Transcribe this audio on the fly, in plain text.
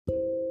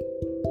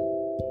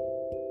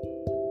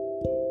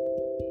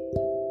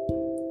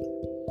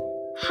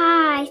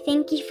Hi,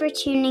 thank you for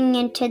tuning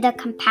into the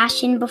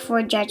Compassion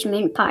Before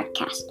Judgment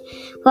podcast.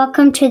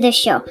 Welcome to the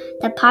show.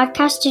 The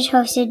podcast is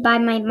hosted by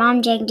my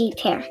mom, Jagdeep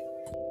Kaur.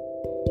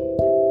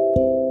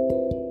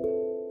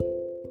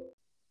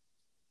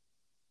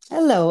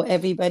 Hello,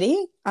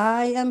 everybody.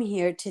 I am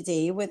here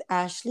today with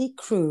Ashley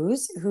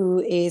Cruz, who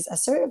is a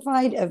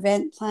certified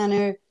event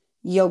planner,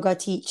 yoga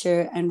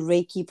teacher, and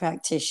Reiki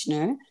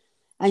practitioner.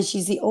 And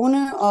she's the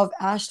owner of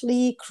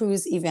Ashley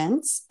Cruz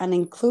Events, an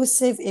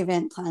inclusive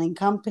event planning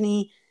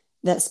company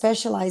that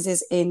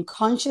specializes in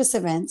conscious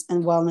events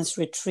and wellness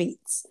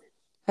retreats.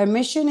 Her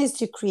mission is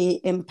to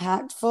create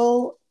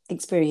impactful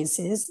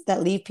experiences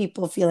that leave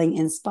people feeling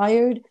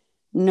inspired,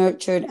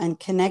 nurtured, and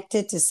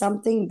connected to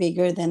something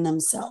bigger than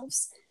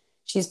themselves.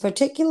 She's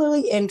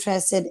particularly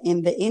interested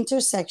in the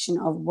intersection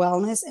of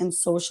wellness and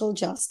social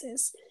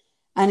justice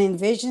and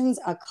envisions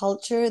a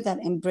culture that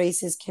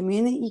embraces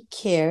community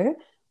care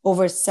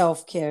over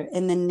self-care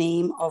in the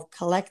name of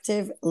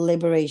collective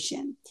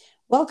liberation.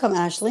 Welcome,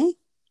 Ashley.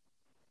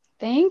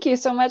 Thank you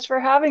so much for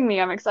having me.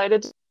 I'm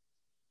excited.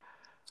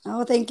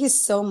 Oh, thank you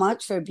so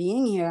much for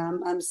being here.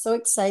 I'm so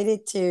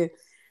excited to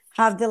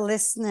have the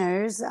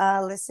listeners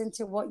listen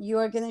to what you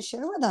are going to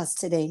share with us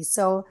today.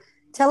 So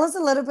tell us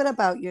a little bit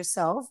about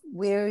yourself,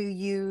 where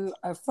you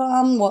are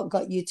from, what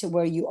got you to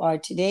where you are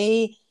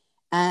today,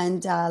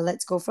 and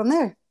let's go from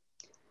there.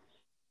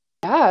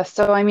 Yeah,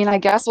 so I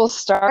guess we'll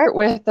start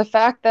with the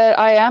fact that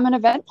I am an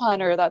event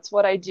planner. That's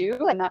what I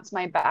do, and that's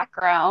my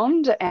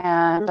background.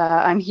 And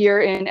I'm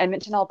here in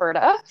Edmonton,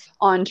 Alberta,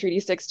 on Treaty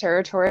 6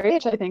 territory,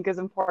 which I think is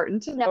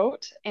important to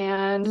note.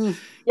 And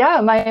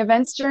yeah, my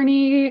events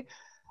journey,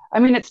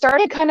 it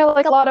started kind of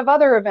like a lot of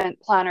other event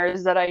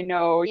planners that I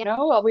know.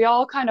 We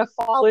all kind of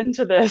fall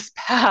into this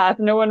path.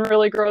 No one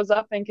really grows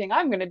up thinking,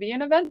 I'm going to be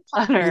an event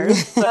planner.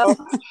 So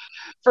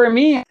for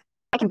me,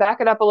 I can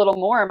back it up a little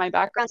more. My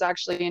background's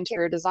actually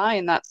interior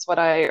design. That's what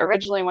I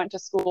originally went to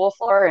school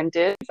for and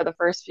did for the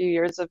first few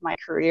years of my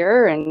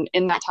career. And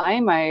in that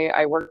time,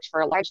 I worked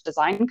for a large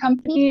design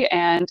company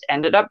and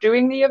ended up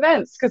doing the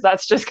events because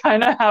that's just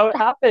kind of how it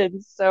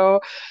happens. So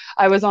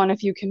I was on a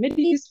few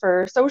committees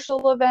for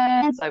social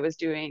events. I was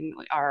doing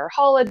our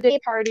holiday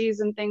parties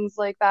and things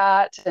like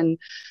that. And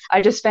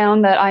I just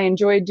found that I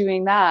enjoyed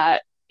doing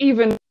that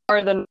even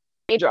more than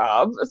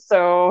job.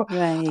 So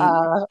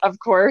Right. of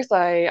course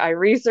I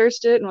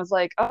researched it and was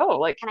like, oh,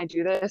 like, can I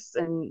do this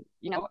and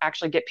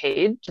actually get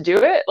paid to do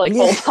it like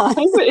full time?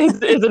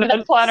 Is an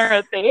event planner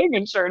a thing?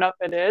 And sure enough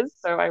it is.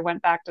 So I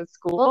went back to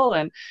school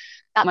and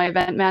got my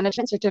event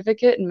management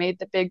certificate and made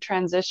the big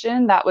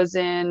transition. That was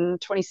in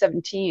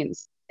 2017.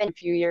 A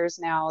few years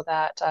now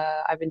that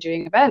I've been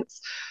doing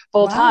events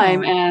full time.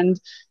 Wow. And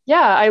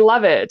yeah, I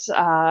love it.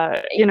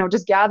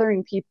 Just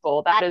gathering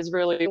people, that is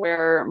really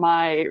where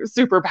my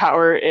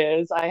superpower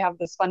is. I have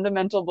this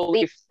fundamental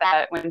belief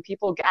that when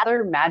people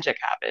gather, magic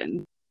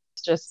happens.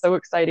 It's just so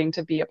exciting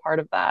to be a part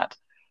of that.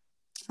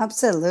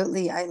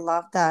 Absolutely. I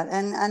love that.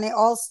 And it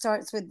all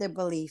starts with the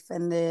belief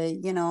and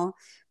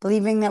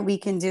believing that we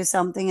can do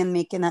something and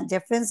making that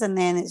difference. And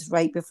then it's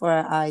right before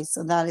our eyes.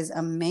 So that is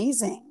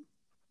amazing.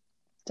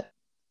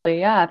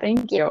 Yeah,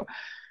 thank you.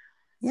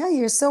 Yeah,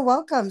 you're so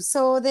welcome.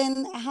 So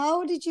then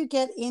how did you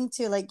get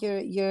into like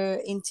you're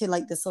into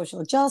like the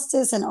social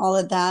justice and all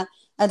of that?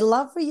 I'd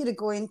love for you to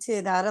go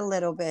into that a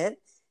little bit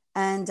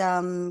and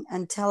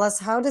tell us,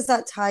 how does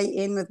that tie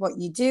in with what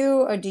you do,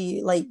 or do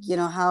you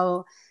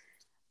how,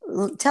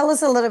 tell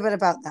us a little bit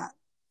about that.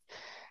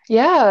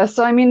 Yeah,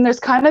 so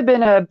there's kind of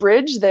been a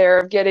bridge there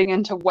of getting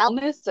into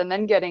wellness and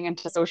then getting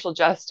into social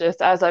justice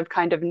as I've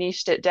kind of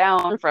niched it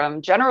down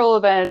from general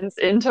events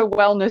into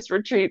wellness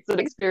retreats and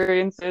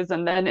experiences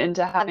and then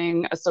into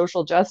having a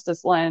social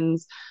justice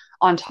lens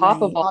on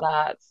top of Right. all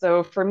that.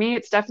 So for me,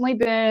 it's definitely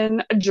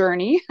been a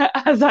journey,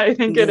 as I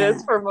think it is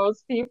Yeah. for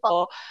most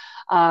people.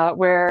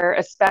 Where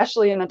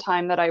especially in the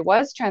time that I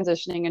was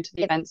transitioning into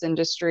the events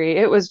industry,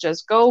 it was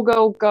just go,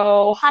 go,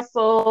 go,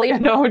 hustle,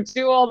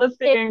 do all the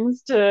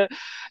things to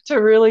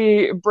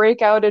really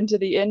break out into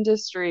the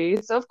industry.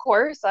 So of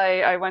course,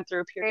 I went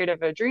through a period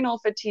of adrenal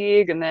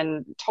fatigue and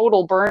then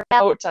total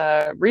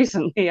burnout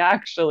recently,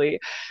 actually.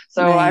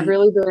 So Right.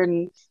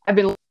 I've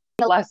been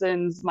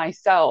lessons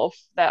myself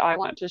that I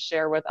want to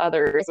share with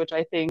others, which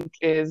I think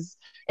is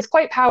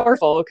quite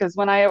powerful because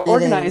when I It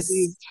organize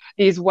is.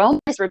 these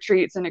wellness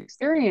retreats and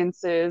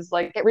experiences,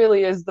 like it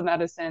really is the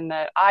medicine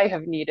that I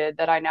have needed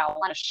that I now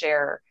want to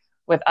share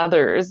with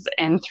others.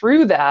 And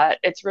through that,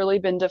 it's really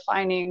been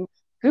defining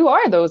who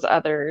are those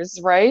others,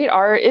 right?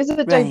 Is it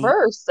Right.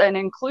 diverse and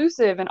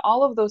inclusive and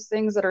all of those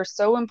things that are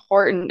so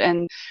important?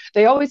 And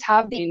they always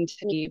have been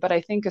to me, but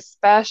I think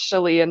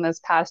especially in this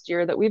past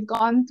year that we've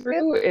gone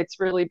through, it's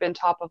really been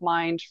top of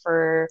mind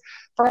for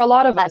a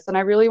lot of us. And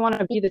I really want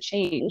to be the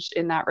change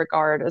in that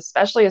regard,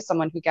 especially as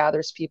someone who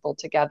gathers people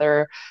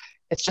together.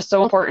 It's just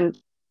so important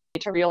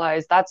to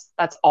realize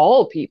that's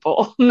all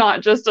people,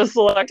 not just a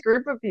select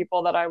group of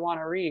people that I want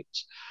to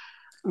reach.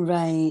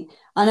 Right.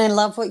 And I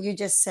love what you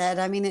just said.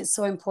 I mean, it's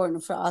so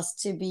important for us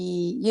to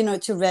be,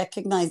 to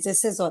recognize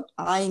this is what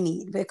I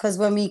need. Because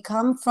when we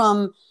come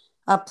from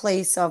a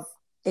place of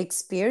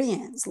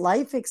experience,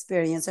 life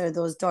experience, or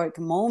those dark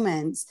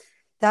moments,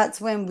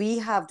 that's when we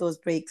have those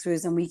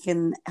breakthroughs and we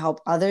can help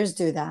others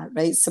do that,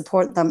 right?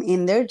 Support them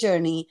in their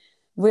journey.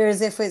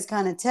 Whereas if it's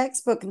kind of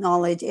textbook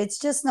knowledge, it's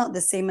just not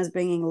the same as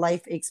bringing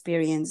life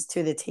experience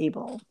to the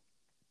table.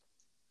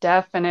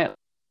 Definitely.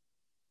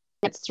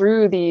 It's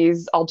through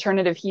these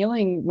alternative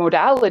healing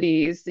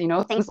modalities,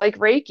 things like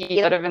Reiki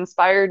that have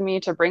inspired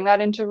me to bring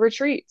that into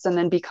retreats and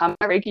then become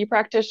a Reiki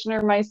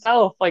practitioner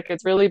myself. Like,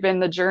 it's really been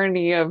the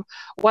journey of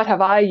what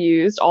have I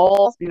used,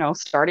 all,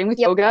 starting with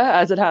yoga,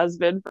 as it has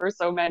been for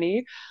so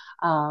many.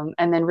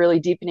 And then really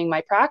deepening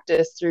my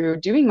practice through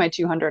doing my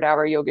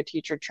 200-hour yoga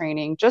teacher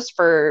training, just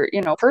for,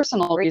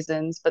 personal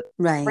reasons, but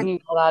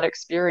bringing all that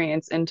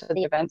experience into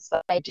the events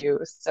that I do.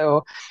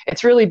 So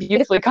it's really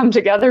beautifully come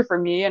together for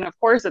me. And of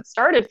course, it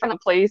started from a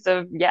place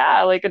of,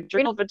 like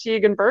adrenal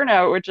fatigue and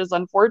burnout, which is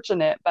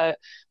unfortunate. But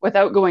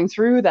without going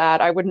through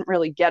that, I wouldn't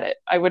really get it.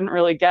 I wouldn't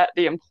really get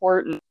the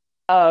importance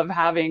of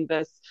having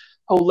this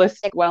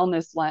holistic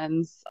wellness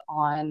lens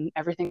on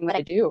everything that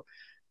I do.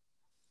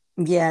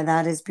 Yeah,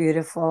 that is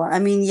beautiful. I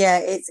mean,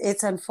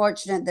 it's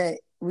unfortunate that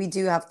we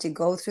do have to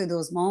go through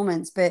those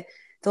moments, but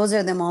those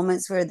are the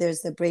moments where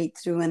there's the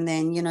breakthrough, and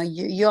then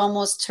you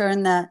almost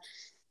turn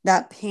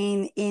that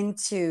pain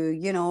into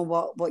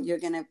what you're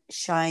gonna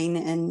shine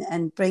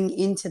and bring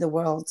into the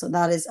world. So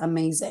that is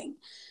amazing.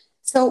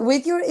 So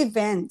with your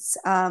events,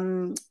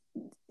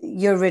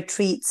 your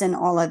retreats and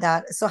all of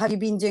that, so have you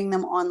been doing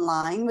them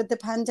online with the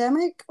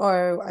pandemic,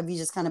 or have you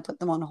just kind of put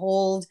them on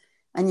hold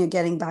and you're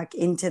getting back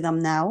into them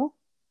now?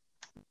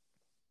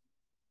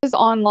 Was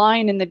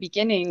online in the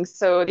beginning.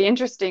 So the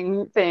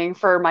interesting thing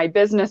for my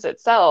business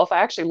itself, I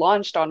actually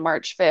launched on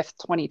March 5th,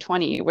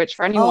 2020, which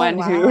for anyone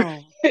who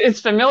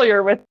is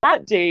familiar with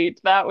that date,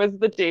 that was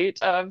the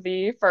date of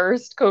the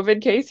first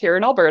COVID case here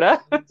in Alberta.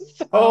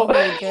 So, oh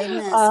my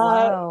goodness,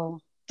 wow.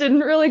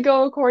 Didn't really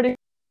go according to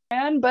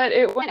plan, but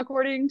it went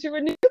according to a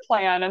new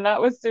plan, and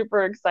that was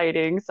super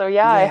exciting. So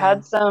I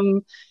had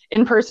some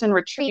in-person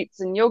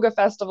retreats and yoga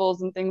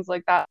festivals and things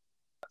like that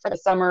for the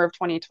summer of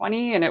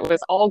 2020, and it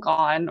was all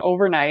gone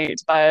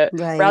overnight. But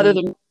rather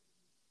than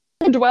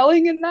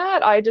dwelling in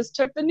that, I just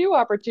took the new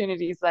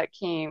opportunities that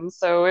came.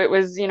 So it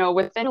was,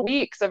 within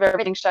weeks of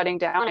everything shutting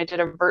down, I did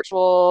a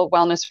virtual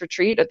wellness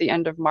retreat at the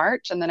end of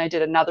March, and then I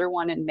did another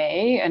one in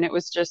May, and it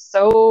was just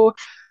so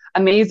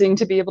amazing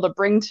to be able to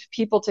bring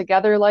people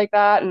together like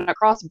that, and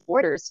across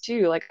borders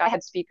too. Like, I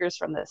had speakers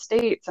from the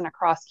States and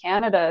across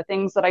Canada,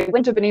 things that I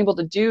wouldn't have been able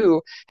to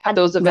do had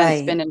those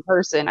events been in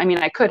person. I mean,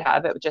 I could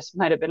have, it just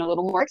might have been a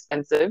little more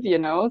expensive,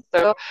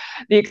 so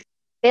the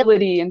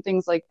ability and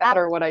things like that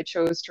are what I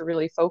chose to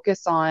really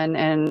focus on.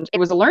 And it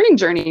was a learning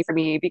journey for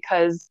me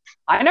because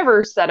I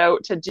never set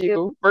out to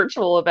do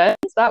virtual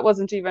events. That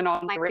wasn't even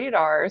on my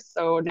radar.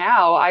 So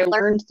now I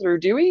learned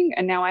through doing,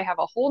 and now I have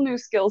a whole new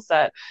skill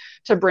set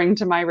to bring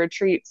to my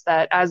retreats,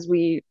 that as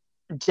we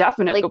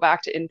definitely go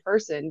back to in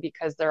person,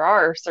 because there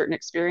are certain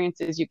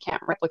experiences you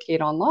can't replicate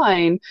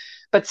online,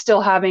 but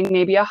still having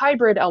maybe a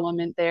hybrid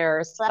element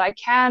there so that I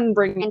can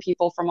bring in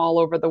people from all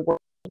over the world,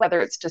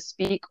 whether it's to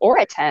speak or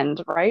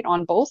attend, right?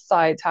 On both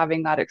sides,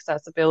 having that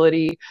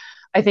accessibility,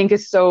 I think,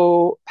 is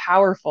so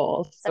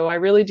powerful. So I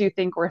really do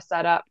think we're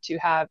set up to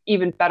have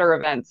even better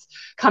events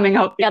coming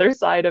out the other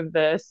side of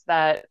this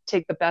that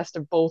take the best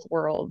of both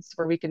worlds,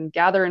 where we can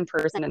gather in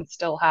person and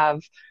still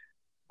have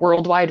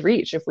worldwide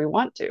reach if we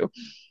want to.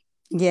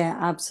 Yeah,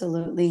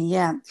 absolutely.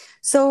 Yeah.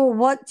 So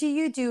what do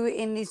you do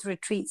in these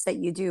retreats that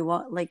you do?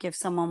 What, like, if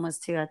someone was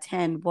to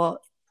attend,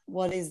 what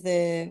is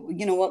the,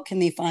 what can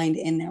they find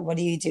in there? What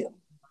do you do?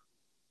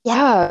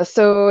 Yeah,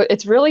 so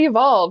it's really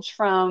evolved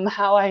from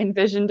how I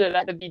envisioned it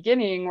at the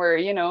beginning, where,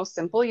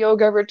 simple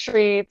yoga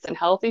retreats and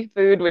healthy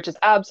food, which is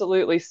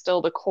absolutely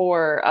still the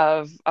core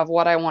of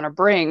what I want to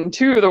bring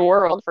to the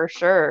world for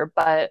sure.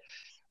 But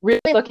really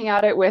looking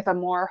at it with a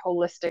more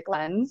holistic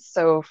lens.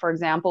 So, for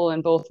example,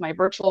 in both my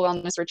virtual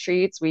wellness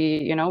retreats,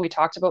 we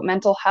talked about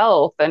mental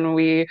health, and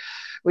we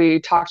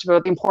talked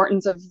about the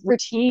importance of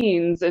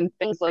routines and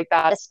things like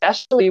that,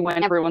 especially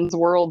when everyone's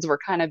worlds were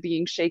kind of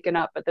being shaken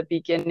up at the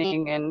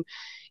beginning. And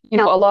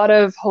a lot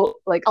of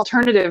like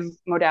alternative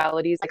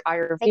modalities like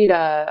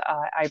Ayurveda,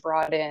 I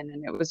brought in,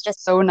 and it was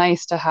just so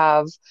nice to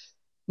have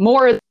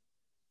more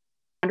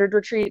standard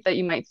retreat that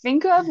you might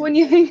think of when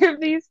you think of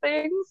these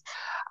things.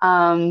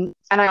 And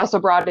I also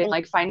brought in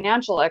like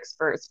financial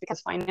experts,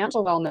 because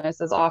financial wellness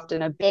is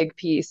often a big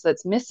piece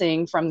that's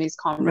missing from these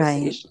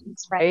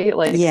conversations, right?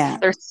 Like,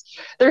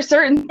 there's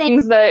certain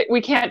things that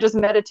we can't just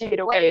meditate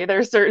away.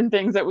 There's certain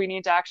things that we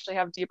need to actually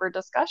have deeper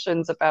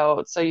discussions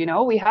about. So,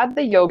 we had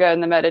the yoga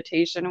and the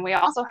meditation, and we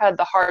also had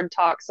the hard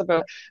talks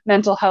about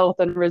mental health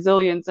and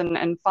resilience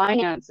and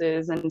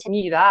finances. And to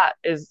me, that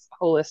is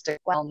holistic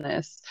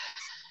wellness.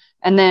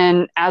 And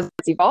then as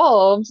it's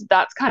evolved,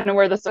 that's kind of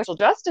where the social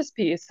justice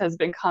piece has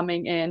been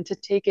coming in to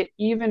take it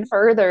even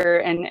further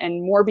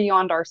and more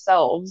beyond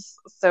ourselves.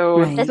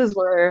 So this is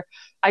where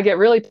I get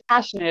really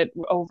passionate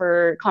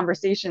over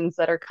conversations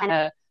that are kind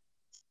of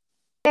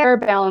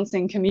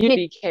balancing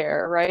community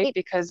care, right?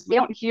 Because we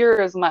don't hear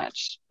as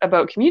much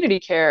about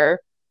community care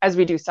as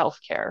we do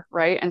self-care,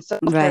 right? And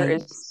self-care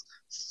Right. is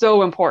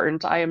so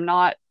important. I am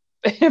not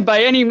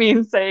by any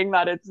means saying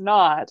that it's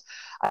not,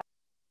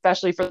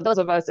 especially for those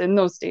of us in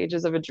those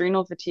stages of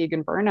adrenal fatigue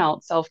and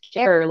burnout.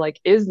 Self-care like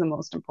is the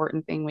most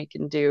important thing we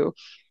can do.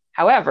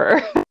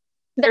 However,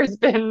 there's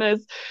been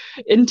this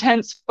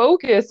intense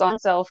focus on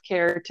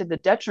self-care to the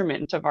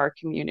detriment of our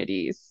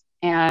communities.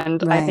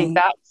 And I think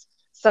Right. that's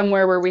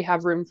somewhere where we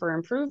have room for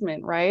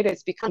improvement, right?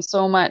 It's become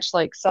so much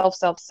like self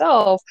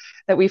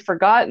that we've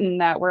forgotten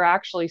that we're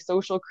actually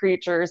social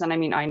creatures. And I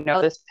mean, I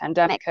know this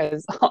pandemic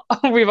has,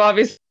 we've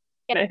obviously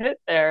taken a hit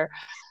there,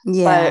 but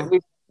Yeah.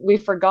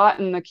 we've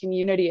forgotten the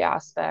community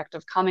aspect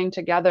of coming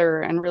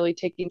together and really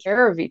taking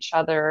care of each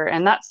other.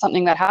 And that's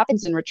something that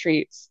happens in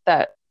retreats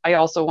that I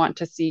also want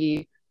to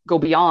see go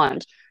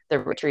beyond the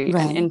retreat and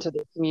Right. into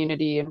the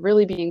community and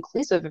really be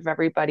inclusive of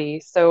everybody.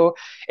 So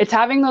it's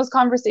having those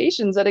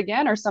conversations that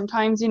again are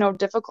sometimes,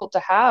 difficult to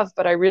have,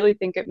 but I really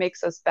think it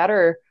makes us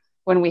better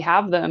when we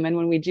have them and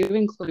when we do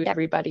include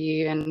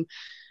everybody. And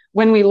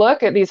when we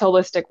look at these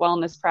holistic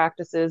wellness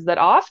practices that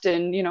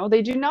often,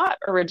 they do not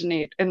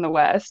originate in the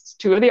West,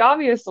 two of the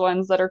obvious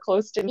ones that are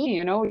close to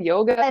me,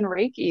 yoga and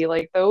Reiki,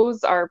 like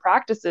those are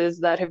practices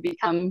that have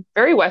become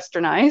very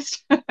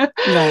westernized.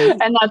 Right.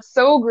 And that's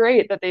so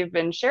great that they've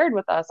been shared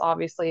with us,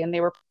 obviously,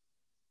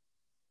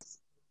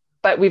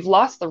 but we've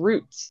lost the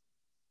roots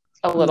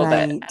a little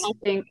bit. And Right. I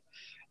think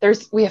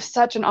we have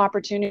such an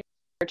opportunity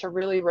to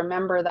really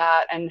remember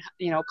that, and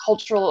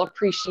cultural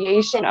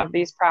appreciation of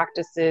these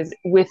practices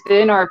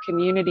within our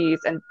communities,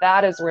 and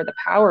that is where the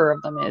power of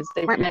them is.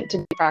 They weren't meant to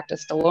be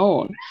practiced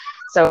alone.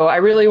 So I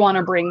really want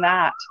to bring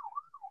that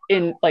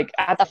in, like,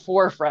 at the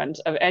forefront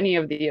of any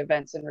of the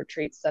events and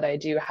retreats that I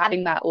do,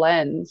 having that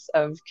lens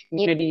of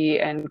community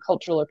and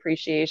cultural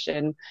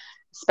appreciation,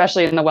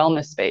 especially in the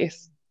wellness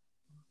space.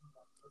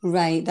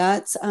 Right.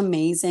 That's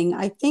amazing.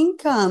 I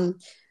think from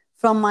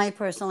my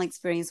personal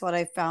experience, what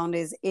I found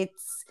is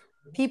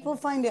people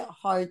find it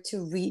hard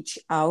to reach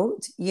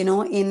out,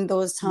 in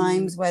those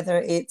times,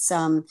 whether it's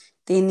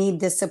they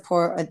need the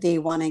support or they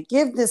want to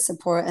give the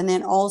support. And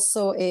then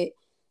also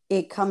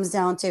it comes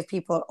down to if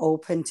people are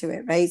open to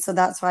it, right? So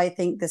that's why I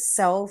think the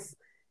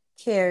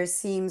self-care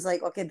seems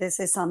like, okay, this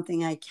is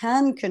something I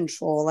can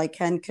control. I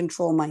can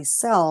control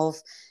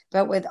myself.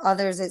 But with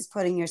others, it's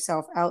putting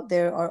yourself out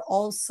there, or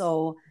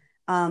also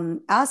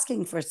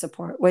asking for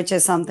support, which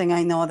is something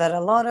I know that a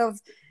lot of,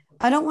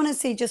 I don't want to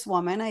say just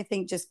women, I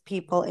think just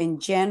people in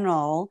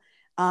general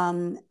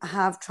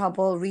have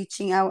trouble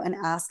reaching out and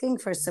asking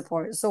for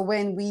support. So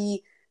when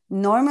we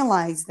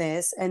normalize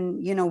this and,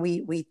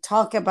 we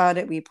talk about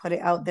it, we put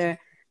it out there,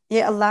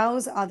 it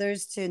allows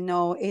others to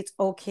know it's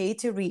okay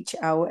to reach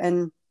out.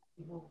 And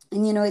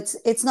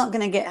it's not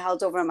going to get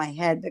held over my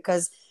head,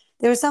 because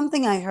there was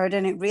something I heard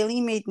and it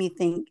really made me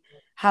think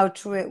how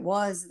true it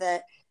was,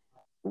 that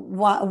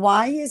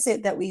why is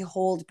it that we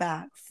hold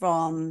back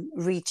from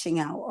reaching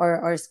out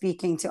or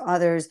speaking to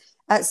others?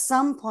 At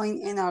some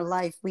point in our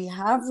life we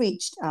have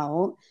reached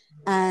out,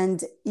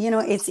 and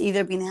it's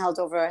either been held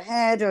over our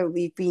head, or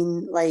we've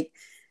been like,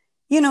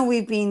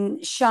 we've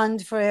been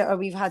shunned for it, or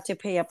we've had to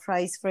pay a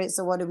price for it.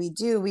 So what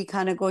do? We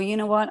kind of go, you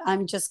know what,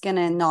 I'm just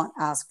gonna not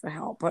ask for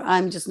help, or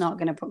I'm just not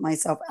gonna put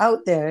myself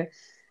out there.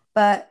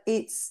 But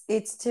it's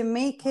to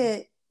make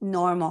it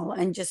normal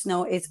and just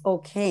know it's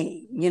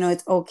okay.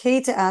 It's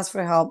okay to ask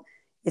for help.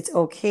 It's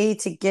okay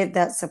to give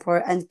that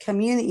support. And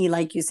community,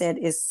 like you said,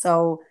 is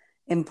so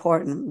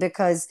important,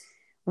 because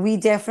we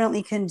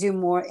definitely can do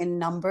more in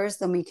numbers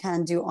than we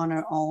can do on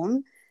our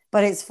own.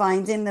 But it's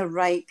finding the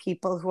right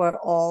people who are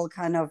all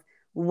kind of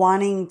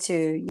wanting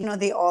to,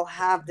 they all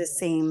have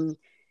the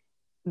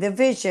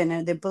vision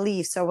or the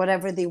beliefs or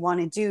whatever they want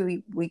to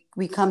do.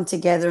 We come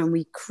together and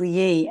we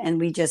create,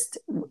 and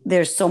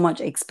there's so much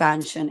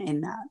expansion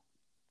in that.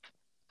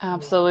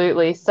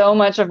 Absolutely. So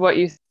much of what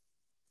you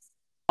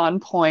on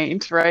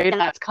point, right? And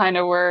that's kind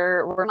of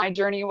where my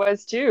journey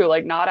was too,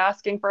 like not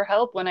asking for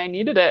help when I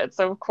needed it.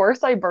 So of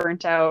course I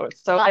burnt out.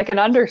 So I can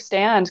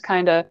understand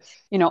kind of,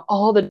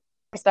 all the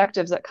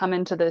perspectives that come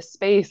into this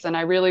space. And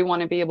I really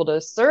want to be able to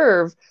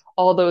serve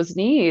all those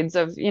needs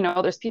of,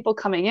 there's people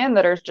coming in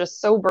that are just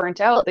so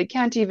burnt out, they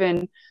can't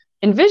even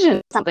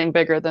envision something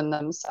bigger than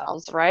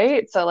themselves,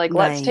 right? So like,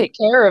 let's take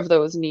care of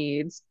those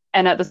needs.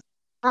 And at the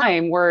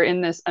time, we're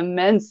in this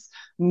immense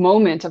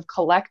moment of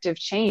collective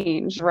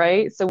change,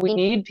 right? So we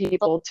need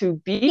people to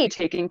be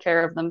taking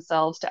care of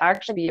themselves, to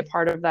actually be a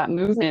part of that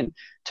movement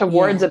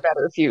towards a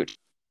better future,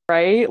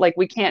 right? Like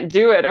we can't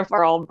do it if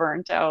we're all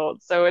burnt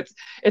out. So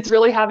it's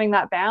really having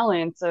that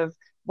balance of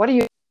what do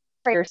you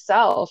for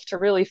yourself to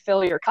really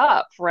fill your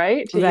cup,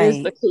 right? To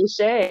use the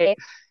cliche,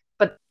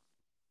 but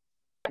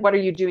what are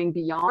you doing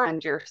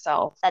beyond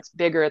yourself that's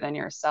bigger than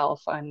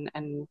yourself, and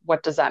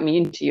what does that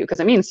mean to you? Because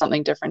it means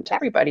something different to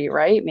everybody,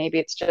 right? Maybe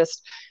it's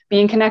just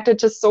being connected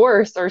to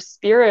source or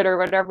spirit or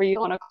whatever you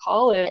want to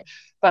call it,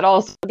 but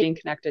also being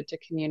connected to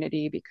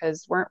community,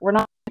 because we're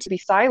not meant to be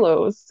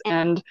silos.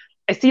 And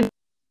I see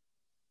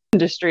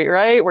industry,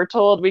 right? We're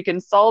told we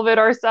can solve it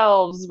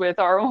ourselves with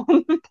our own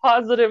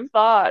positive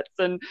thoughts.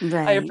 And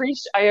Right.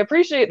 I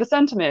appreciate the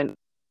sentiment,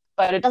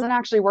 but it doesn't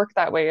actually work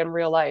that way in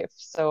real life.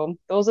 So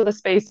those are the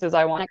spaces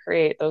I want to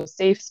create, those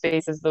safe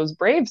spaces, those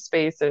brave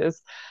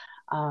spaces,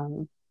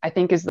 I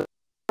think is the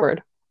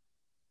word.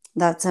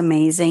 That's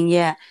amazing.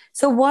 Yeah.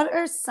 So what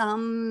are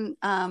some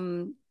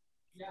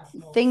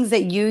things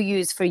that you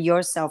use for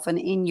yourself and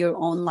in your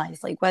own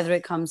life, like whether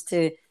it comes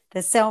to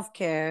the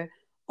self-care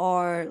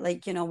or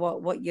like,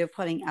 what you're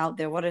putting out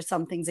there? What are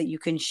some things that you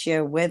can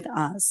share with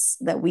us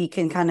that we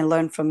can kind of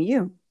learn from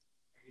you?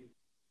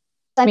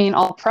 I mean,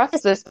 I'll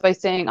preface this by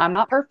saying I'm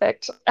not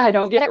perfect. I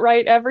don't get it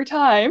right every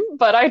time,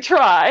 but I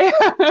try.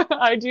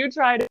 I do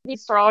try to be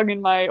strong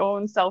in my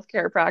own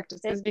self-care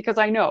practices because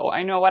I know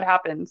what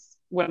happens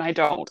when I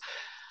don't.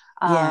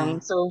 Yeah.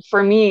 So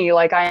for me,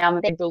 like I am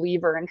a big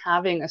believer in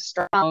having a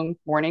strong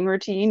morning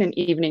routine and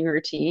evening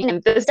routine.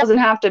 And this doesn't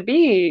have to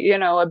be,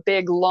 a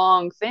big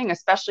long thing,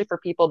 especially for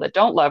people that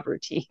don't love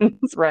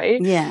routines,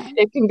 right? Yeah.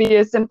 It can be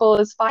as simple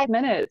as 5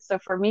 minutes. So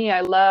for me, I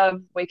love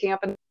waking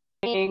up in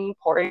the morning,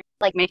 pouring,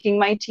 like making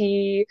my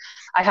tea.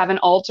 I have an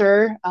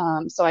altar.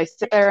 So I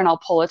sit there and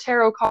I'll pull a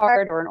tarot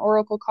card or an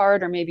oracle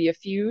card or maybe a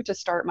few to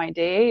start my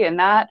day. And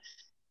that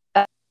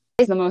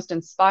is the most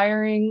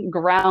inspiring,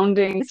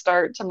 grounding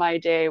start to my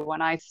day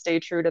when I stay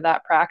true to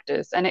that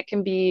practice. And it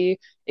can be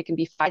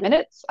 5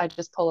 minutes. I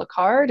just pull a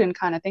card and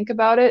kind of think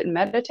about it and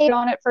meditate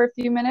on it for a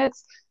few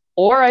minutes.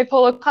 Or I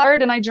pull a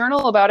card and I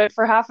journal about it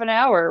for half an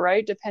hour,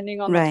 right?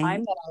 Depending on the time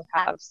Right. that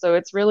I have. So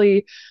it's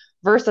really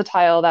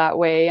versatile that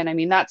way. And I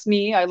mean, that's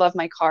me. I love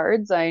my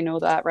cards. I know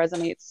that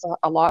resonates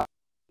a lot with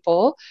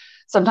people.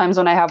 Sometimes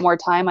when I have more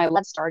time, I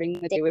love starting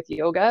the day with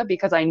yoga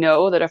because I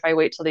know that if I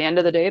wait till the end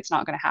of the day, it's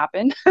not going to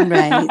happen.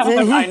 Right.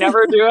 I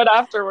never do it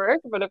after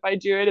work, but if I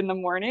do it in the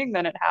morning,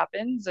 then it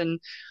happens. And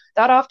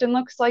that often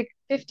looks like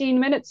 15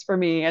 minutes for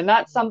me. And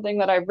that's something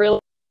that I really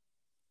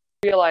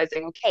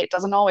realizing, okay, it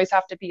doesn't always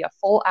have to be a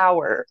full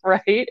hour,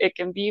 right? It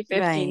can be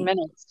 15 Right.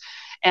 minutes.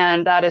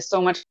 And that is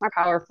so much more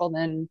powerful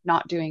than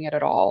not doing it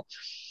at all.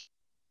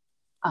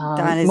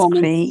 That is great.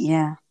 Moments,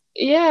 Yeah.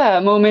 yeah,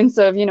 moments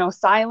of,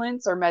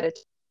 silence or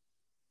meditation,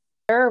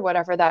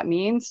 whatever that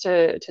means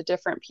to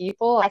different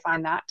people. I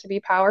find that to be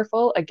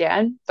powerful.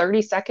 Again,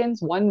 30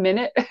 seconds, 1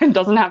 minute. It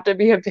doesn't have to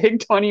be a big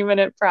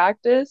 20-minute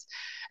practice.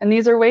 And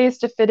these are ways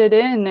to fit it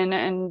in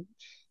and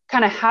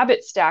kind of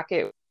habit stack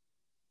it.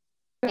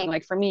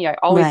 Like for me, I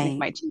always make Right.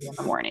 my tea in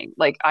the morning.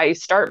 Like I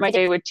start my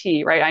day with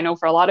tea, right? I know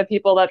for a lot of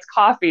people that's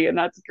coffee and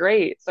that's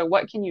great. So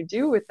what can you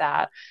do with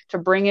that to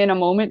bring in a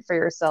moment for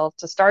yourself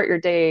to start your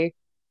day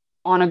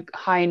on a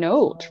high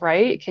note,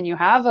 right? Can you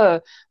have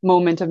a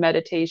moment of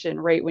meditation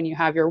right when you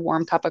have your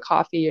warm cup of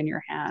coffee in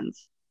your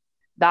hands?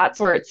 That's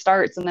where it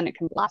starts, and then it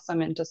can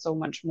blossom into so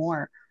much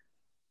more.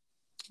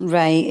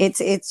 Right.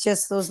 It's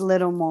just those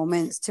little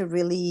moments to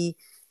really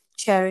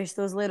cherish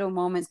those little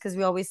moments because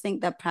we always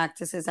think that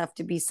practices have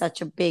to be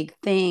such a big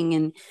thing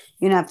and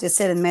have to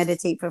sit and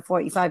meditate for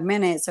 45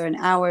 minutes or an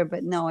hour,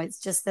 but no, it's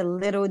just the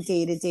little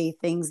day-to-day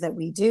things that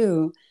we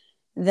do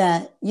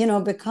that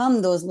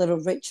become those little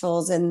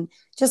rituals and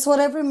just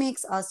whatever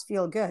makes us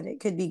feel good. It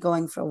could be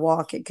going for a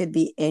walk, it could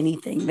be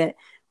anything, that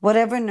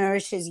whatever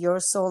nourishes your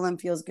soul and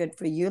feels good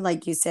for you,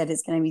 like you said,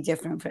 it's going to be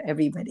different for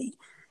everybody.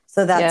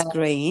 So Yeah. that's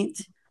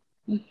great.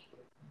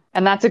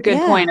 And that's a good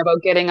Yeah. point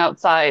about getting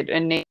outside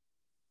and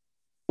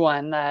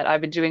one that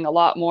I've been doing a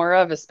lot more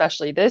of,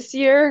 especially this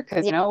year,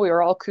 because we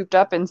were all cooped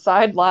up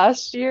inside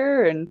last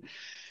year and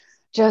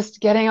just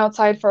getting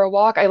outside for a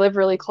walk. I live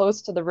really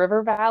close to the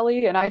river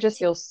valley and I just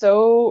feel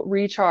so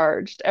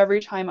recharged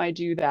every time I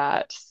do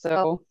that.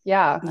 So,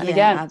 yeah. And Yeah,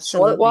 again,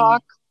 short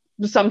walk.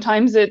 absolutely.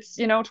 Sometimes it's,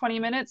 20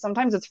 minutes,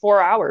 sometimes it's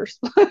 4 hours.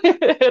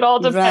 It all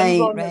depends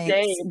Right, on the right.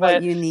 day. What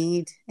But you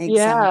need.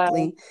 yeah,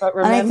 Exactly. but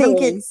And I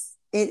think remembering,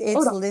 oh,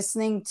 it's no,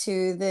 listening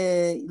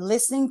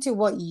to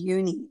what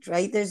you need,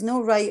 right? There's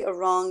no right or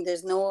wrong.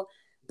 There's no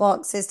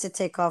boxes to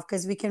tick off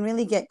because we can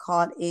really get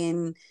caught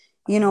in,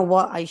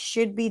 what I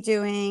should be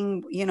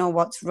doing,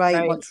 what's right,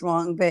 right. what's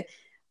wrong. But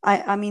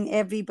I mean,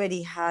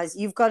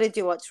 you've got to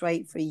do what's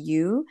right for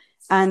you.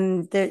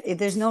 And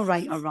there's no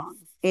right or wrong.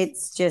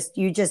 It's just,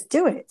 you just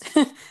do it.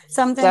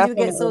 Sometimes we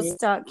get so Definitely.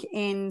 stuck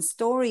in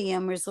story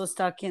and we're so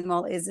stuck in,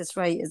 well, is this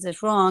right? Is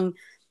this wrong?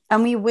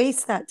 And we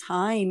waste that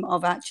time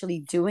of actually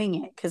doing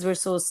it because we're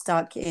so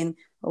stuck in,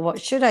 well,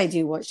 what should I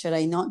do? What should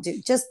I not do?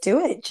 Just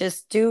do it.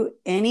 Just do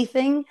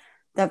anything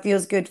that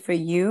feels good for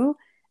you.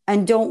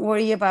 And don't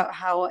worry about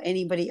how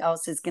anybody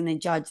else is going to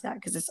judge that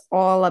because it's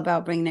all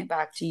about bringing it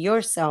back to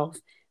yourself.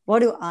 What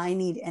do I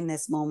need in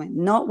this moment?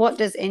 Not what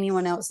does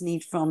anyone else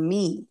need from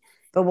me,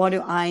 but what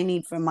do I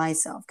need for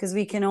myself? Because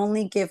we can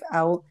only give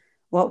out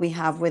what we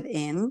have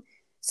within.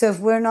 So if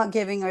we're not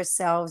giving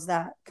ourselves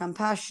that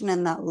compassion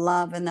and that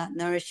love and that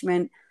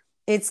nourishment,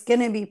 it's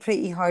going to be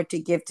pretty hard to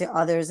give to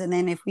others. And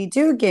then if we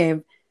do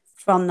give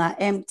from that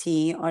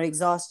empty or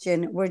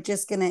exhaustion,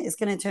 it's going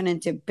to turn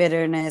into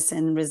bitterness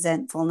and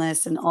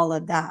resentfulness and all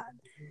of that.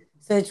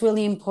 So it's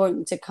really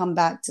important to come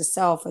back to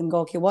self and go,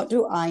 okay, what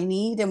do I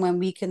need? And when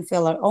we can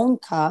fill our own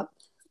cup,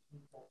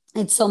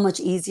 it's so much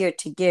easier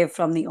to give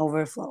from the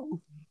overflow.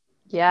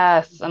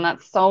 Yes, and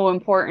that's so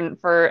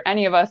important for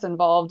any of us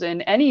involved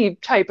in any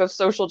type of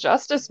social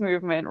justice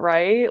movement,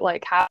 right?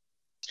 Like have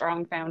a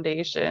strong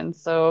foundation.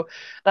 So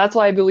that's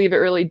why I believe it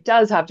really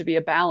does have to be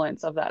a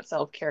balance of that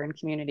self-care and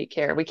community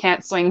care. We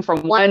can't swing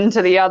from one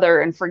to the other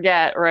and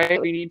forget,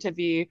 right? We need to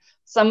be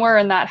somewhere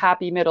in that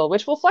happy middle,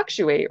 which will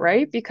fluctuate,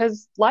 right?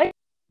 Because life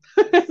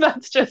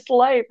that's just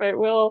life. It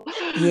will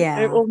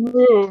Yeah.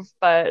 move.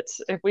 But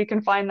if we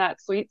can find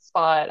that sweet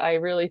spot, I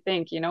really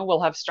think,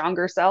 we'll have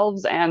stronger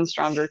selves and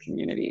stronger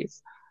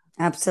communities.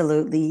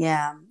 Absolutely.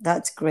 Yeah,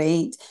 that's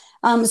great.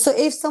 So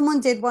if someone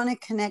did want to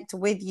connect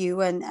with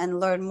you and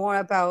learn more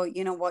about,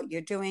 what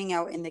you're doing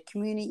out in the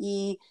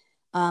community,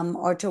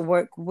 or to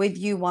work with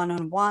you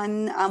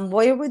one-on-one,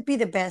 where would be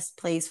the best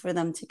place for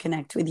them to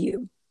connect with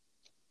you?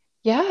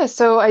 Yeah,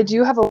 so I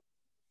do have a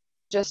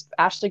just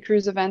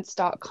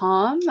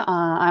ashleycruzevents.com.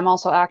 I'm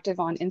also active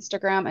on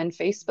Instagram and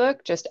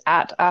Facebook, just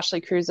at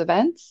Ashley Cruz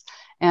Events.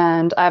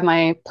 And I have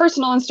my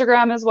personal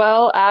Instagram as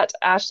well at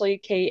Ashley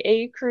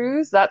KA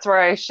Cruz. That's where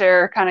I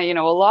share kind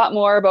of, a lot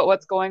more about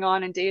what's going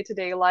on in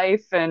day-to-day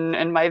life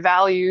and my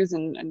values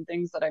and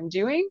things that I'm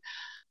doing.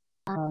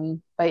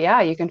 But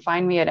yeah, you can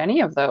find me at any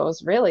of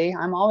those, really.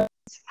 I'm always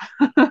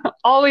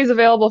always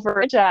available for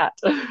a chat.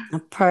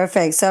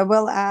 Perfect. So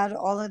we'll add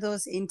all of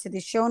those into the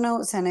show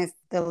notes. And if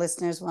the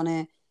listeners want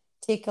to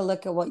take a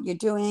look at what you're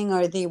doing,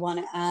 or they want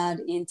to add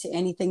into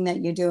anything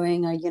that you're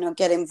doing, or,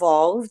 get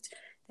involved,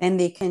 then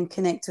they can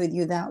connect with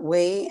you that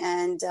way.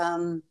 And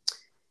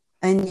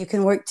you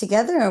can work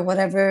together, or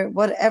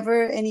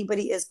whatever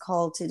anybody is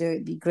called to do.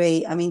 It'd be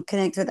great. I mean,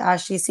 connect with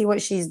Ashley, see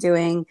what she's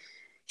doing.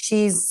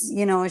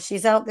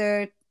 She's out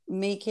there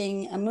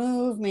making a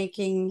move,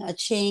 making a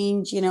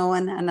change,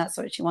 and that's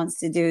what she wants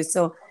to do.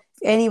 So if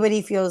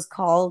anybody feels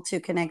called to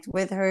connect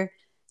with her,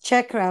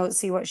 check her out,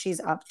 see what she's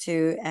up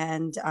to,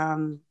 and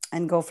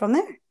go from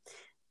there.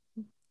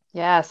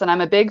 Yes, and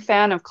I'm a big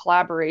fan of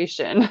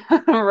collaboration,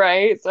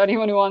 right? So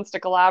anyone who wants to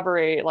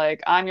collaborate,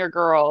 like I'm your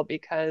girl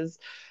because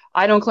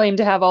I don't claim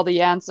to have all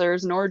the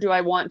answers, nor do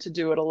I want to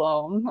do it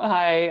alone.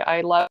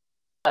 I love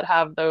that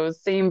have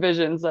those same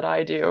visions that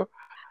I do.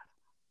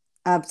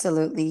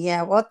 Absolutely.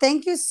 Yeah. Well,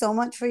 thank you so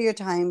much for your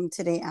time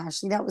today,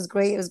 Ashley. That was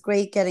great. It was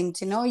great getting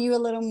to know you a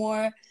little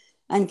more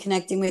and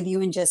connecting with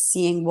you and just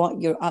seeing what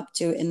you're up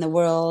to in the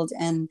world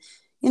and,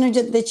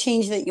 just the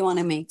change that you want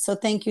to make. So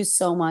thank you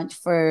so much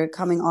for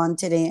coming on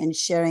today and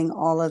sharing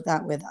all of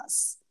that with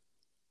us.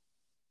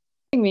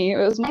 Me, it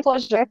was my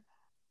pleasure.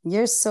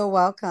 You're so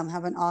welcome.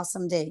 Have an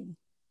awesome day.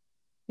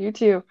 You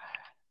too.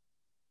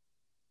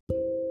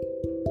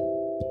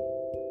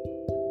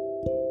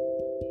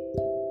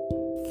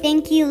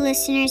 Thank you,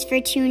 listeners, for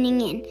tuning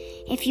in.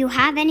 If you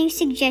have any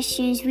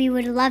suggestions, we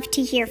would love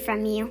to hear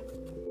from you.